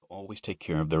always take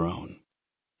care of their own.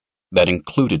 That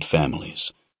included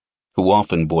families, who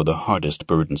often bore the hardest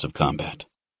burdens of combat.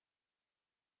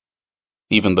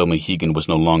 Even though Mohegan was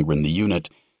no longer in the unit,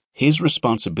 his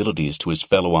responsibilities to his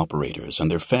fellow operators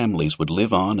and their families would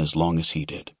live on as long as he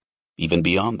did, even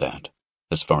beyond that,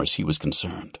 as far as he was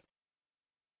concerned.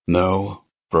 No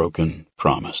broken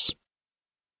promise.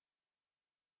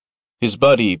 His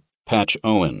buddy, Patch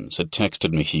Owens, had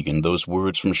texted Mohegan those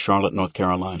words from Charlotte, North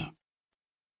Carolina,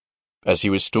 as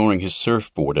he was storing his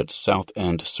surfboard at South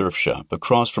End Surf Shop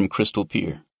across from Crystal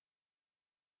Pier,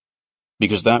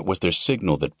 because that was their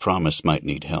signal that Promise might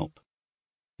need help.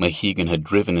 Mohegan had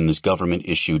driven in his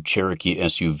government-issued Cherokee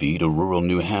SUV to rural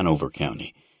New Hanover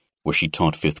County, where she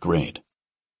taught 5th grade.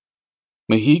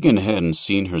 Mohegan hadn't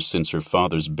seen her since her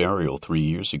father's burial 3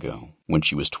 years ago, when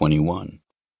she was 21.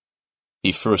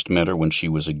 He first met her when she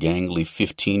was a gangly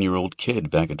 15-year-old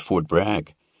kid back at Fort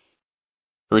Bragg.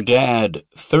 Her dad,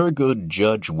 Thurgood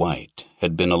Judge White,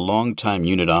 had been a long-time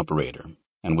unit operator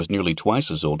and was nearly twice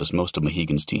as old as most of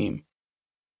Mohegan's team.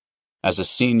 As a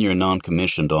senior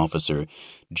non-commissioned officer,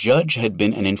 Judge had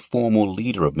been an informal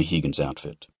leader of Mohegan's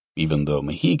outfit, even though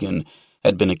Mohegan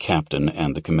had been a captain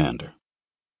and the commander.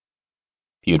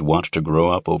 He had watched her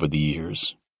grow up over the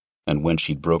years, and when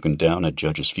she'd broken down at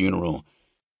Judge's funeral,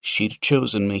 she'd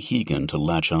chosen Mohegan to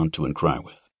latch onto and cry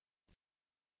with.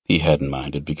 He hadn't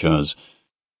minded because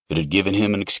it had given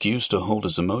him an excuse to hold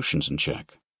his emotions in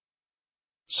check,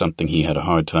 something he had a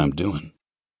hard time doing,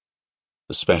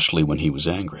 especially when he was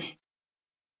angry.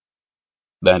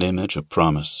 That image of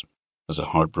Promise as a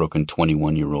heartbroken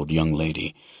 21-year-old young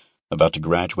lady about to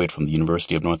graduate from the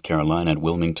University of North Carolina at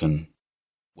Wilmington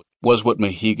was what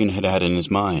Mohegan had had in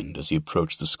his mind as he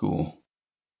approached the school.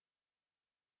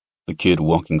 The kid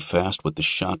walking fast with the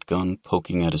shotgun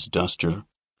poking at his duster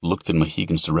looked in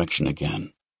Mohegan's direction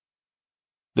again.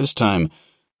 This time,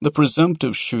 the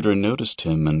presumptive shooter noticed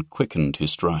him and quickened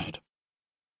his stride.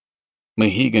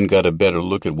 Mohegan got a better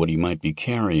look at what he might be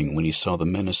carrying when he saw the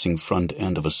menacing front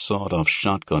end of a sawed-off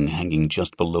shotgun hanging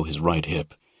just below his right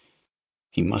hip.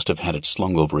 He must have had it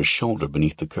slung over his shoulder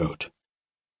beneath the coat.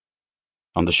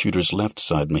 On the shooter's left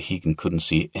side, Mohegan couldn't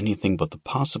see anything but the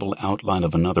possible outline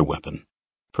of another weapon,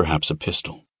 perhaps a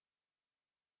pistol.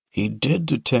 He did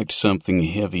detect something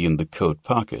heavy in the coat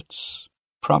pockets,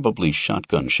 probably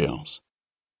shotgun shells.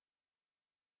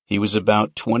 He was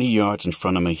about 20 yards in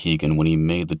front of Mohegan when he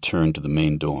made the turn to the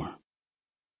main door.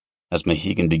 As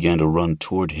Mohegan began to run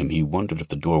toward him, he wondered if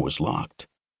the door was locked.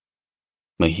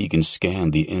 Mohegan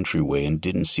scanned the entryway and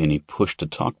didn't see any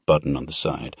push-to-talk button on the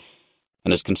side,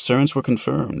 and his concerns were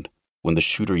confirmed when the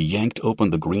shooter yanked open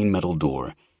the green metal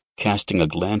door, casting a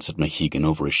glance at Mohegan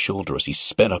over his shoulder as he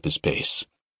sped up his pace.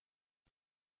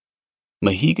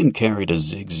 Mohegan carried a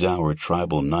Zig Zauer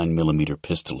tribal 9mm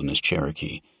pistol in his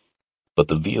Cherokee, but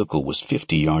the vehicle was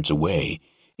 50 yards away,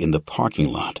 in the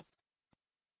parking lot.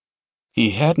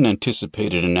 He hadn't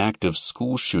anticipated an active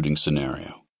school shooting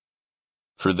scenario.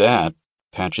 For that,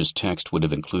 Patch's text would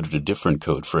have included a different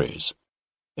code phrase,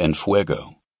 en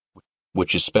fuego,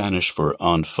 which is Spanish for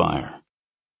on fire.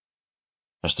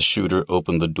 As the shooter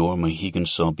opened the door, Mohegan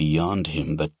saw beyond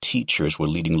him that teachers were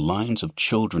leading lines of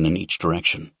children in each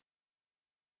direction.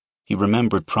 He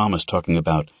remembered Promise talking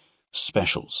about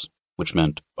specials, which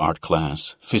meant art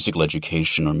class, physical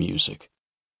education, or music.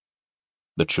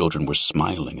 The children were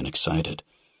smiling and excited,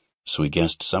 so he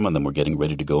guessed some of them were getting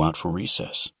ready to go out for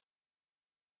recess.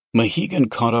 Mohegan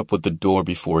caught up with the door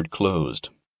before it closed,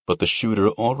 but the shooter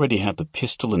already had the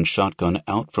pistol and shotgun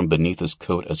out from beneath his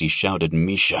coat as he shouted,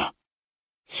 "Misha!"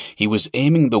 He was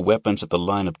aiming the weapons at the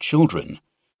line of children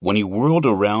when he whirled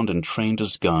around and trained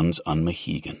his guns on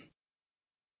Mohegan.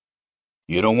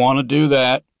 "You don't want to do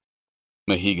that,"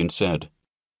 Mohegan said.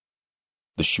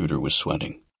 The shooter was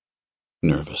sweating,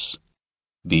 nervous.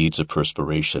 Beads of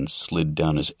perspiration slid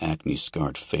down his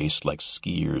acne-scarred face like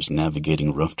skiers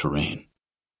navigating rough terrain.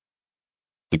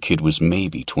 The kid was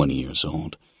maybe 20 years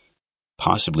old,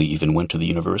 possibly even went to the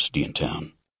university in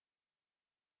town.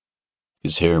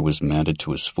 His hair was matted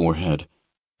to his forehead,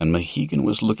 and Mohegan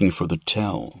was looking for the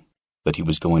tell that he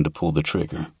was going to pull the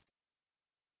trigger.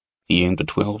 He aimed a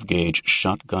 12-gauge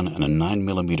shotgun and a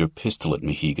 9mm pistol at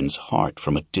Mohegan's heart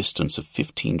from a distance of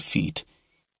 15 feet.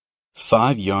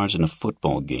 5 yards in a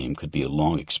football game could be a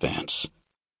long expanse.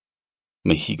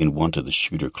 Mohegan wanted the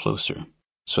shooter closer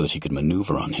so that he could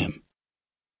maneuver on him.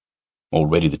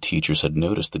 Already the teachers had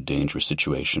noticed the dangerous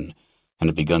situation and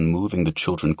had begun moving the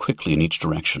children quickly in each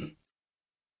direction.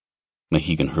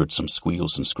 Mohegan heard some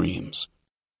squeals and screams,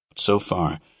 but so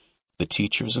far, the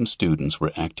teachers and students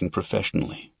were acting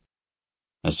professionally,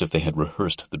 as if they had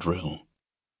rehearsed the drill.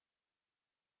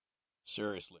 "Seriously,